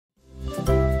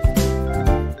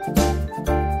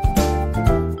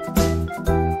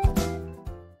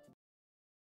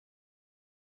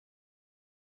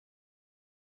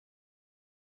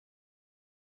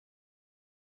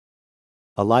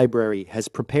a library has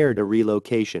prepared a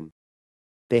relocation.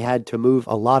 They had to move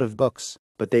a lot of books,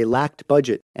 but they lacked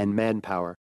budget and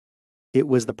manpower. It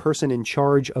was the person in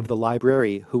charge of the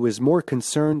library who was more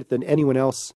concerned than anyone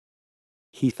else.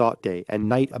 He thought day and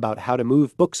night about how to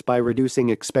move books by reducing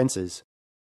expenses.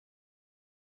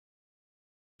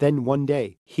 Then one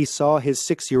day, he saw his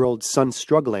 6-year-old son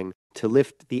struggling to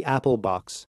lift the apple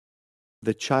box.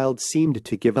 The child seemed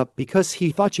to give up because he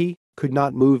thought he could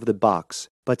not move the box,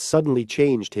 but suddenly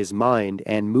changed his mind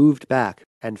and moved back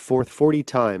and forth 40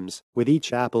 times with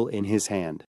each apple in his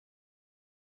hand.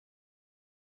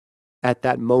 At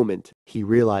that moment, he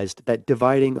realized that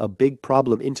dividing a big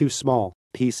problem into small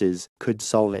pieces could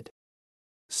solve it.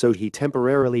 So he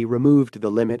temporarily removed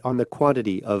the limit on the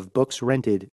quantity of books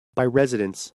rented by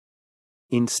residents.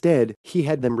 Instead, he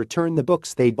had them return the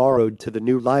books they borrowed to the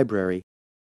new library.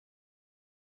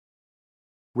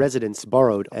 Residents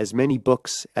borrowed as many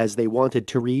books as they wanted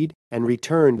to read and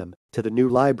returned them to the new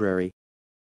library.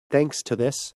 Thanks to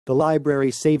this, the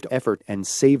library saved effort and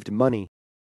saved money.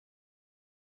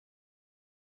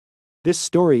 This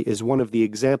story is one of the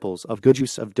examples of good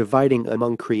use of dividing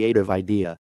among creative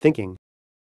idea thinking.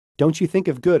 Don't you think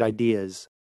of good ideas?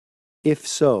 If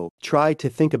so, try to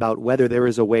think about whether there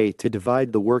is a way to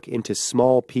divide the work into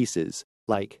small pieces,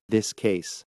 like this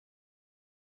case.